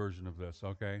stupid version of this,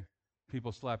 okay?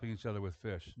 People slapping each other with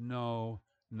fish. No,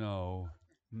 no,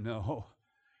 no.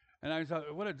 And I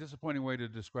thought, what a disappointing way to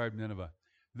describe Nineveh.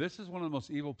 This is one of the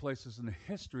most evil places in the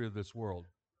history of this world.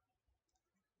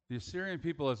 The Assyrian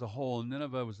people as a whole,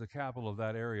 Nineveh was the capital of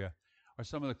that area, are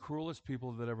some of the cruelest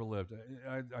people that ever lived.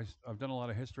 I've done a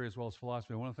lot of history as well as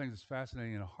philosophy. One of the things that's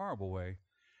fascinating in a horrible way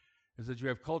is that you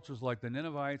have cultures like the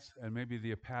Ninevites and maybe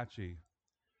the Apache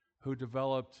who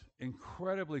developed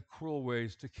incredibly cruel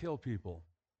ways to kill people,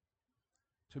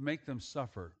 to make them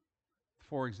suffer.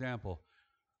 For example,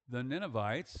 the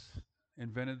Ninevites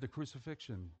invented the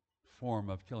crucifixion form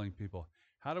of killing people.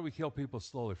 How do we kill people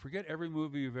slowly? Forget every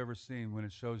movie you've ever seen when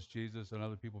it shows Jesus and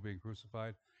other people being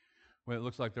crucified, when it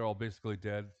looks like they're all basically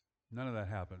dead. None of that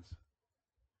happens.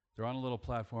 They're on a little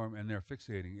platform and they're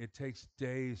fixating. It takes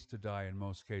days to die in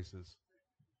most cases.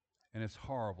 And it's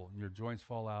horrible. And your joints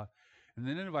fall out. And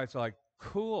the Ninevites are like,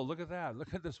 cool, look at that.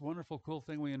 Look at this wonderful, cool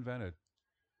thing we invented.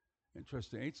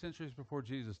 Interesting. 8 centuries before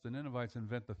Jesus, the Ninevites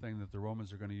invent the thing that the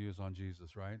Romans are going to use on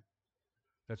Jesus, right?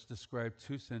 That's described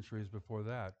 2 centuries before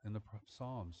that in the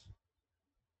Psalms.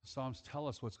 The Psalms tell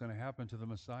us what's going to happen to the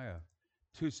Messiah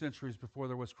 2 centuries before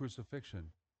there was crucifixion.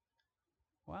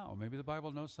 Wow, maybe the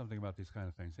Bible knows something about these kind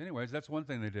of things. Anyways, that's one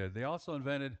thing they did. They also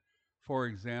invented, for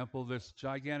example, this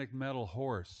gigantic metal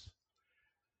horse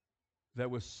that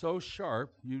was so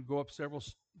sharp, you'd go up several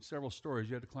stories.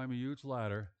 You had to climb a huge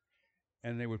ladder,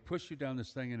 and they would push you down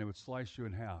this thing, and it would slice you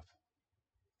in half.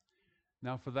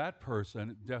 Now, for that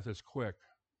person, death is quick,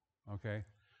 okay?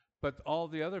 But all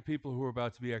the other people who are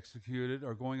about to be executed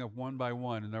are going up one by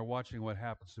one, and they're watching what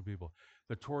happens to people.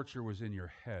 The torture was in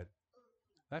your head.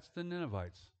 That's the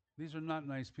Ninevites. These are not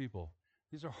nice people.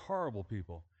 These are horrible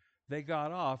people. They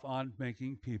got off on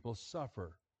making people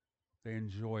suffer. They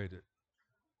enjoyed it.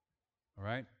 All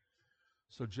right?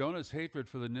 So Jonah's hatred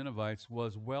for the Ninevites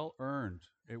was well earned.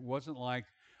 It wasn't like,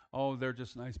 oh, they're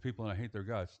just nice people and I hate their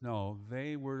guts. No,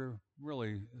 they were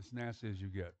really as nasty as you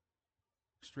get.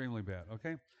 Extremely bad,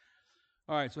 okay?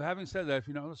 All right, so having said that, if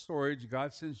you know the story,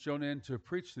 God sends Jonah in to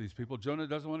preach to these people. Jonah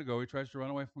doesn't want to go. He tries to run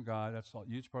away from God. That's a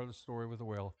huge part of the story with the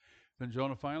whale. Then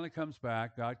Jonah finally comes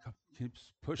back. God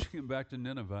keeps pushing him back to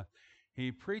Nineveh.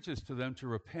 He preaches to them to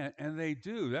repent, and they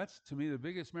do. That's, to me, the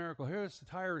biggest miracle. Here's the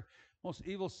entire most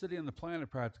evil city on the planet,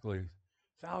 practically.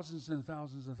 Thousands and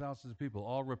thousands and thousands of people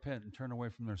all repent and turn away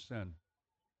from their sin.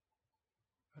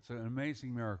 That's an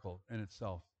amazing miracle in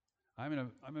itself.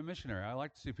 I'm a missionary. I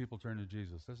like to see people turn to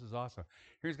Jesus. This is awesome.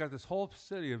 Here he's got this whole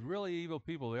city of really evil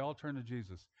people. They all turn to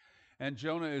Jesus. And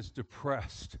Jonah is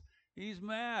depressed. He's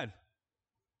mad.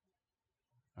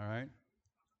 All right?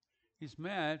 He's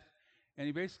mad. And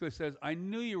he basically says, I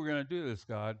knew you were going to do this,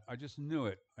 God. I just knew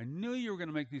it. I knew you were going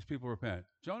to make these people repent.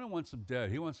 Jonah wants them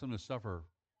dead. He wants them to suffer.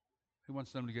 He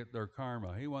wants them to get their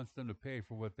karma. He wants them to pay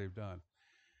for what they've done.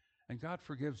 And God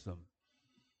forgives them.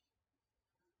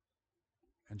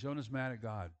 And Jonah's mad at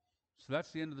God. So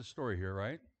that's the end of the story here,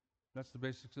 right? That's the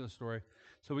basics of the story.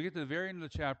 So we get to the very end of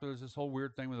the chapter. There's this whole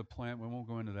weird thing with a plant. We won't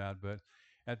go into that. But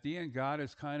at the end, God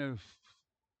is kind of,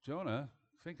 Jonah,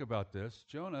 think about this.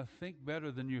 Jonah, think better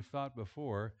than you've thought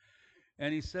before.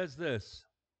 And he says this,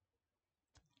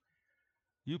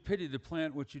 you pitied the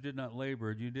plant which you did not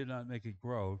labor, and you did not make it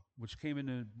grow, which came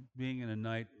into being in a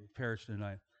night and perished in a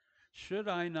night. Should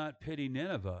I not pity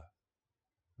Nineveh,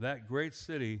 that great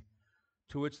city,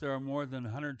 to which there are more than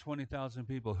 120,000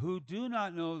 people who do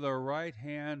not know their right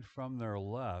hand from their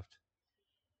left,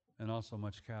 and also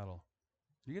much cattle.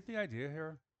 Do you get the idea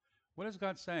here? What is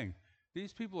God saying?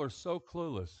 These people are so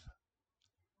clueless.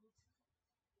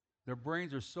 Their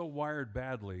brains are so wired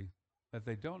badly that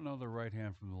they don't know their right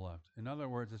hand from the left. In other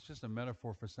words, it's just a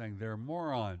metaphor for saying they're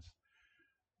morons.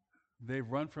 They've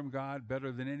run from God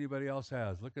better than anybody else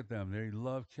has. Look at them. They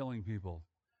love killing people.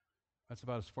 That's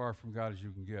about as far from God as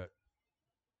you can get.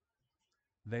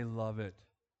 They love it.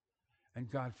 And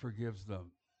God forgives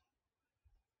them.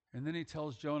 And then he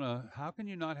tells Jonah, how can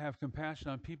you not have compassion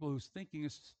on people whose thinking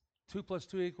is 2 +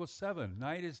 2 = 7?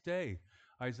 Night is day.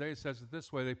 Isaiah says it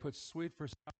this way, they put sweet for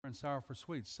sour and sour for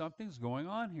sweet. Something's going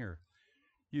on here.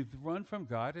 You've run from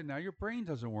God and now your brain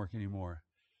doesn't work anymore.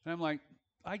 And I'm like,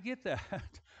 I get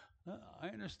that. I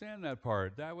understand that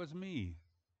part. That was me.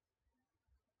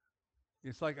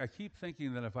 It's like I keep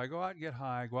thinking that if I go out and get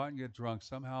high, go out and get drunk,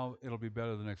 somehow it'll be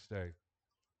better the next day.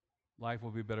 Life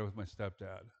will be better with my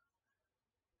stepdad.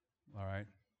 All right?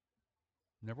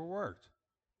 Never worked.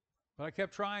 But I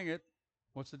kept trying it.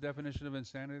 What's the definition of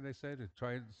insanity, they say? To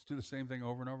try to do the same thing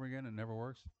over and over again and it never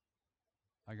works?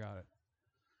 I got it.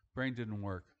 Brain didn't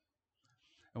work.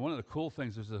 And one of the cool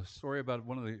things is a story about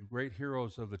one of the great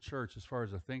heroes of the church as far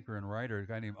as a thinker and writer, a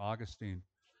guy named Augustine,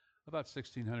 about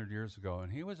 1600 years ago.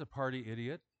 And he was a party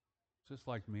idiot, just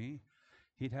like me.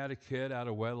 He'd had a kid out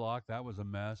of wedlock. That was a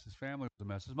mess. His family was a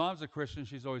mess. His mom's a Christian.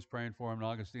 She's always praying for him. And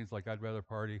Augustine's like, I'd rather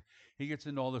party. He gets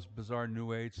into all this bizarre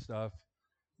New Age stuff.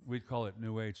 We'd call it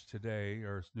New Age today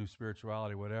or New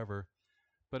Spirituality, whatever.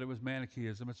 But it was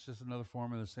Manichaeism. It's just another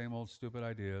form of the same old stupid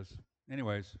ideas.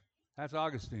 Anyways, that's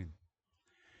Augustine.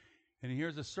 And he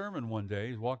hears a sermon one day.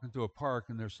 He's walking through a park,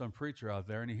 and there's some preacher out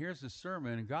there, and he hears this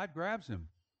sermon, and God grabs him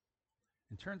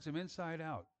and turns him inside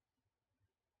out.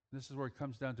 This is where it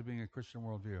comes down to being a Christian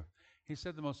worldview. He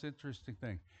said the most interesting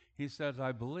thing. He says,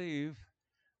 I believe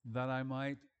that I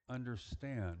might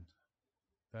understand,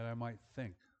 that I might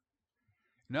think.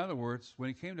 In other words, when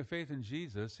he came to faith in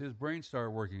Jesus, his brain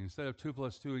started working. Instead of 2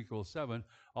 plus 2 equals 7,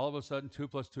 all of a sudden 2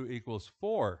 plus 2 equals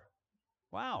 4.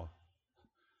 Wow.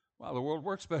 Wow, the world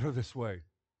works better this way.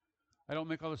 I don't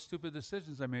make all the stupid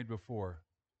decisions I made before.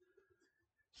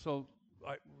 So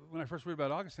when I first read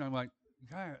about Augustine, I'm like,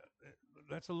 God,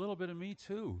 that's a little bit of me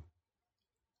too.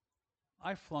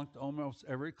 I flunked almost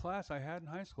every class I had in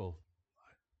high school.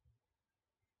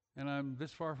 And I'm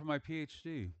this far from my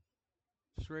PhD.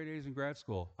 Straight A's in grad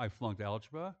school. I flunked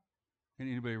algebra. Can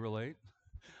anybody relate?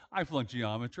 I flunked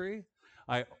geometry.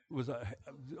 I was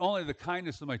only the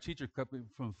kindness of my teacher kept me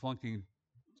from flunking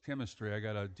chemistry. I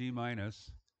got a D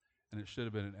minus, and it should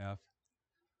have been an F.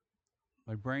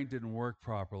 My brain didn't work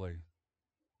properly.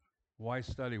 Why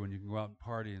study when you can go out and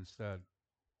party instead?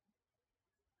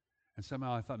 And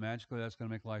somehow I thought magically that's going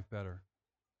to make life better.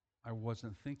 I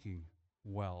wasn't thinking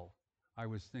well. I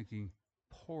was thinking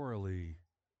poorly,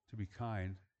 to be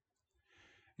kind.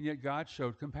 And yet God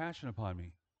showed compassion upon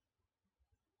me,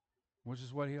 which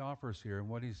is what he offers here and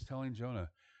what he's telling Jonah.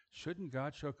 Shouldn't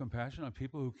God show compassion on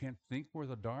people who can't think worth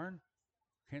a darn?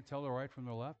 Can't tell the right from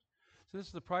the left? So this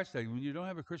is the price tag. When you don't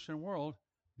have a Christian world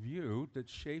view that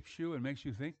shapes you and makes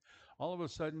you think, all of a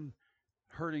sudden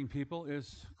hurting people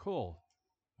is cool.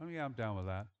 Oh yeah, I'm down with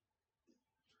that.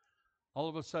 All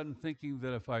of a sudden thinking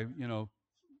that if I,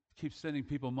 keep sending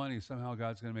people money, somehow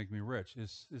God's going to make me rich.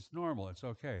 It's normal. It's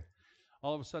okay.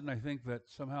 All of a sudden I think that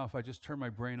somehow if I just turn my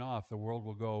brain off, the world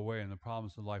will go away and the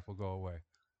problems of life will go away.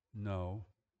 No,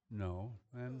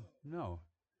 and no.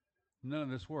 None of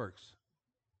this works.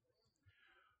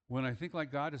 When I think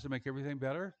like God, does it make everything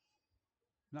better?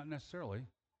 Not necessarily.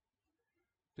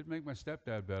 Didn't make my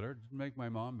stepdad better. Didn't make my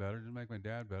mom better. Didn't make my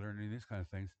dad better. Any of these kind of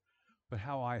things. But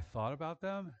how I thought about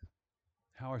them,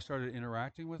 how I started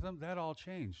interacting with them, that all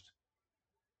changed.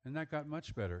 And that got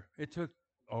much better. It took,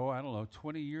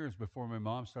 20 years before my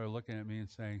mom started looking at me and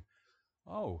saying,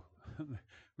 oh,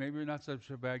 maybe you're not such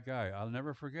a bad guy. I'll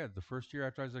never forget the first year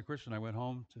after I was a Christian, I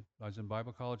was in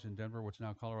Bible college in Denver, which is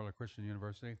now Colorado Christian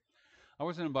University. I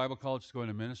wasn't in Bible college to go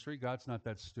into ministry. God's not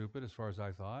that stupid as far as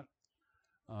I thought.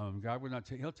 God would not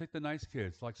take, he'll take the nice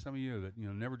kids like some of you that,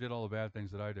 never did all the bad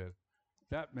things that I did.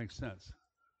 That makes sense.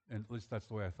 And at least that's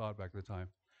the way I thought back at the time.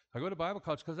 I go to Bible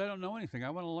college because I don't know anything. I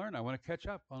want to learn. I want to catch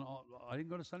up on all. I didn't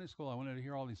go to Sunday school. I wanted to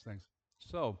hear all these things.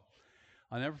 So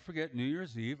I'll never forget New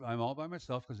Year's Eve. I'm all by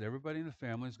myself because everybody in the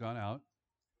family's gone out.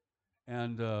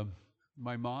 And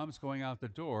my mom's going out the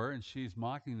door, and she's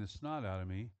mocking the snot out of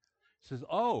me. She says,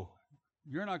 oh,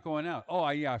 you're not going out. Oh,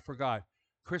 I forgot.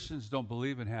 Christians don't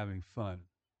believe in having fun.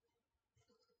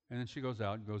 And then she goes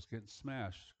out and goes get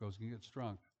smashed, goes and gets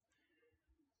drunk.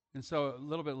 And so a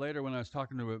little bit later when I was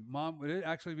talking to her, Mom, would it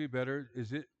actually be better?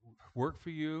 Is it work for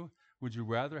you? Would you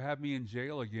rather have me in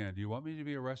jail again? Do you want me to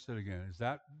be arrested again? Is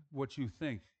that what you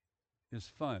think is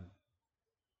fun?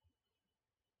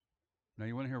 Now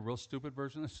you want to hear a real stupid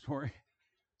version of the story?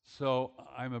 So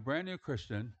I'm a brand new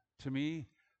Christian. To me,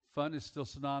 fun is still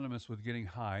synonymous with getting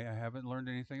high. I haven't learned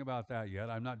anything about that yet.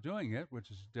 I'm not doing it,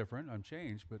 which is different. I'm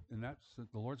changed, but in that,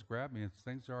 the Lord's grabbed me and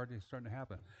things are already starting to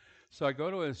happen. So I go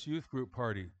to this youth group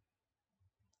party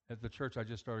at the church I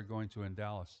just started going to in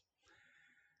Dallas.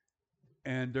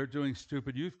 And they're doing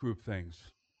stupid youth group things.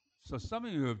 So some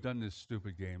of you have done this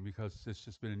stupid game because it's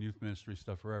just been in youth ministry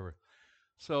stuff forever.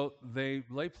 So they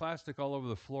lay plastic all over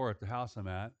the floor at the house I'm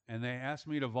at, and they asked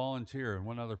me to volunteer and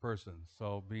one other person.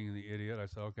 So being the idiot, I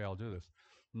said, okay, I'll do this.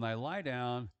 And I lie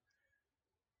down,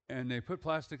 and they put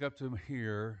plastic up to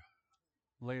here,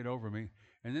 lay it over me,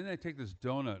 and then they take this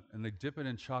donut and they dip it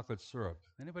in chocolate syrup.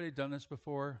 Anybody done this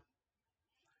before?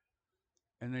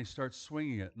 And they start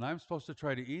swinging it. And I'm supposed to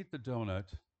try to eat the donut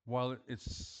while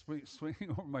it's swinging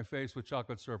over my face with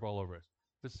chocolate syrup all over it.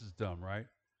 This is dumb, right?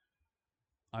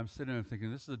 I'm sitting there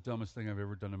thinking, this is the dumbest thing I've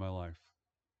ever done in my life.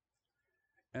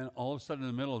 And all of a sudden, in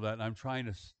the middle of that, I'm trying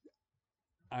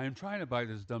to buy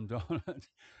this dumb donut,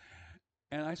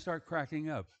 and I start cracking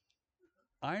up.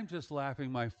 I'm just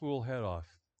laughing my fool head off.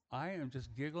 I am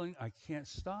just giggling. I can't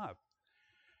stop.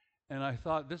 And I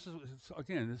thought, this is,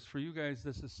 again, this for you guys,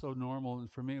 this is so normal.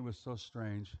 And for me, it was so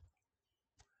strange.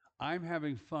 I'm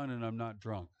having fun and I'm not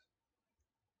drunk.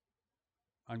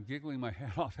 I'm giggling my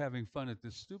head off having fun at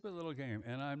this stupid little game,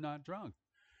 and I'm not drunk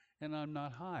and I'm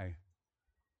not high.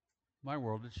 My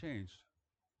world had changed.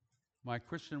 My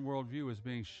Christian worldview is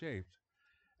being shaped,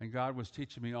 and God was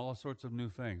teaching me all sorts of new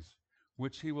things,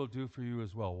 which He will do for you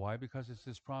as well. Why? Because it's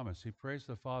His promise. He prays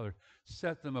to the Father,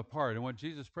 set them apart. And what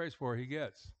Jesus prays for, He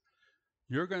gets.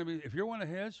 You're going to be, if you're one of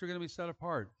His, you're going to be set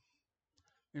apart.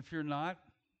 If you're not,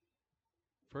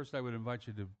 first I would invite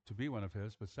you to be one of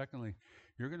His, but secondly,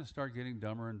 you're going to start getting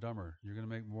dumber and dumber. You're going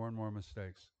to make more and more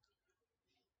mistakes.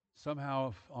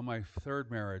 Somehow, on my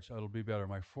third marriage, it'll be better.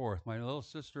 My fourth, my little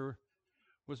sister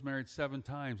was married 7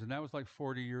 times, and that was like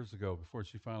 40 years ago before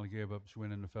she finally gave up. She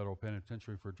went into federal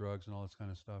penitentiary for drugs and all this kind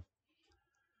of stuff.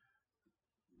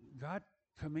 God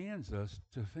commands us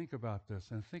to think about this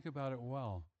and think about it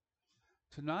well.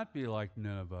 To not be like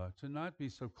Nineveh, to not be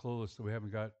so clueless that we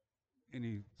haven't got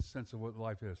any sense of what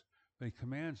life is. But He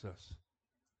commands us.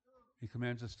 He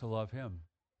commands us to love Him.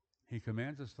 He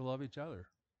commands us to love each other.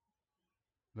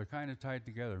 They're kind of tied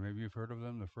together. Maybe you've heard of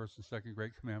them, the first and second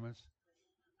great commandments.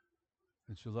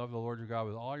 That you love the Lord your God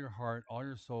with all your heart, all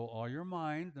your soul, all your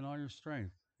mind, and all your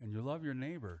strength. And you love your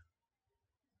neighbor.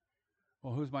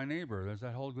 Well, who's my neighbor? There's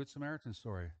that whole Good Samaritan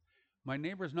story. My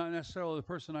neighbor is not necessarily the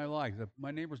person I like.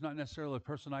 My neighbor is not necessarily the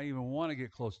person I even want to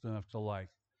get close enough to like.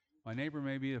 My neighbor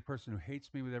may be the person who hates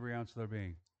me with every ounce of their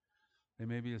being. They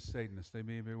may be a Satanist. They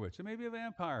may be a witch. They may be a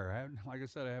vampire. Like I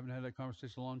said, I haven't had that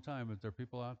conversation in a long time, but there are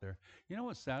people out there. You know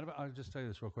what's sad about it? I'll just tell you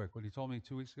this real quick. What he told me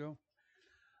 2 weeks ago,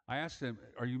 I asked him,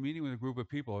 are you meeting with a group of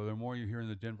people? Are there more you here in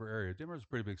the Denver area? Denver's a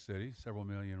pretty big city, several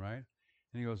million, right?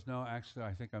 And he goes, no, actually,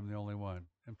 I think I'm the only one.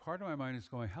 And part of my mind is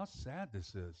going, how sad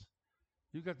this is.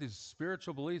 You've got these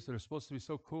spiritual beliefs that are supposed to be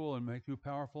so cool and make you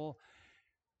powerful,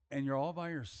 and you're all by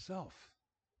yourself.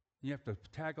 You have to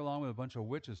tag along with a bunch of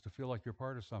witches to feel like you're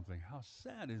part of something. How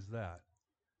sad is that?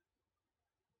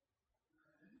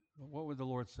 What would the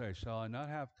Lord say? Shall I not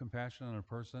have compassion on a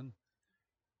person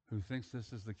who thinks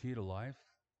this is the key to life?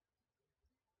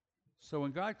 So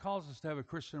when God calls us to have a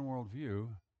Christian worldview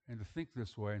and to think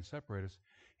this way and separate us,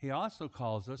 He also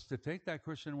calls us to take that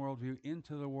Christian worldview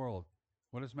into the world.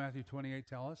 What does Matthew 28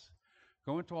 tell us?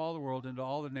 Go into all the world, into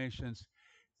all the nations,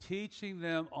 teaching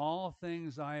them all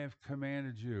things I have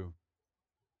commanded you.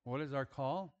 What is our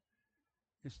call?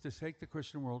 It's to take the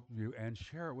Christian worldview and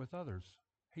share it with others.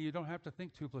 Hey, you don't have to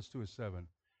think 2 plus 2 is 7.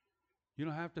 You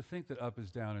don't have to think that up is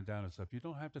down and down is up. You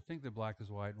don't have to think that black is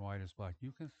white and white is black.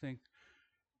 You can think,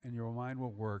 and your mind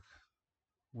will work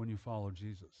when you follow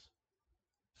Jesus.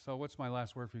 So what's my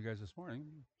last word for you guys this morning?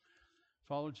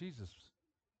 Follow Jesus.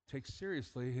 Take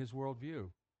seriously His worldview,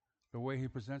 the way He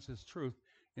presents His truth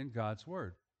in God's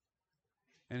Word.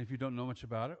 And if you don't know much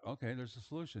about it, okay, there's a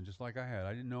solution, just like I had.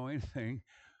 I didn't know anything.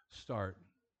 Start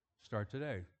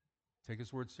today. Take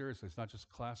His Word seriously. It's not just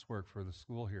classwork for the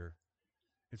school here.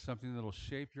 It's something that will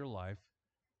shape your life.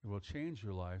 It will change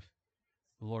your life.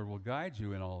 The Lord will guide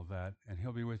you in all of that, and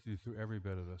He'll be with you through every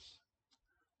bit of this.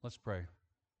 Let's pray.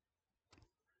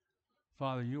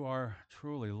 Father, you are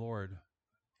truly Lord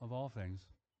of all things.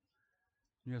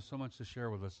 You have so much to share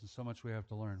with us and so much we have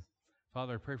to learn.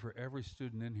 Father, I pray for every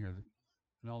student in here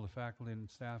and all the faculty and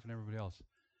staff and everybody else.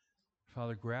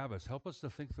 Father, grab us. Help us to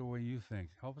think the way you think.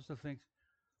 Help us to think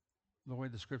the way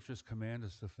the Scriptures command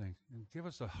us to think. And give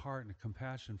us a heart and a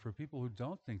compassion for people who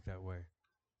don't think that way.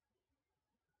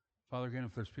 Father, again,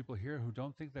 if there's people here who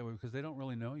don't think that way because they don't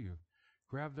really know you,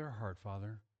 grab their heart,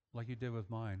 Father, like you did with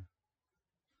mine.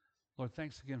 Lord,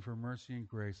 thanks again for mercy and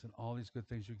grace and all these good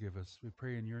things you give us. We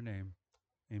pray in your name.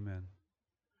 Amen.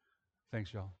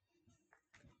 Thanks, y'all.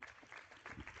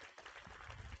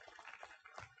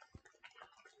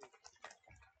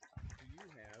 Do you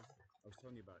have, I was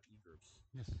telling you about e-groups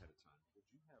Yes. ahead of time. Would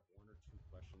you have 1 or 2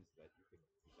 questions that you could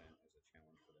present as a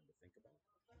challenge for them to think about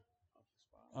off the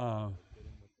spot?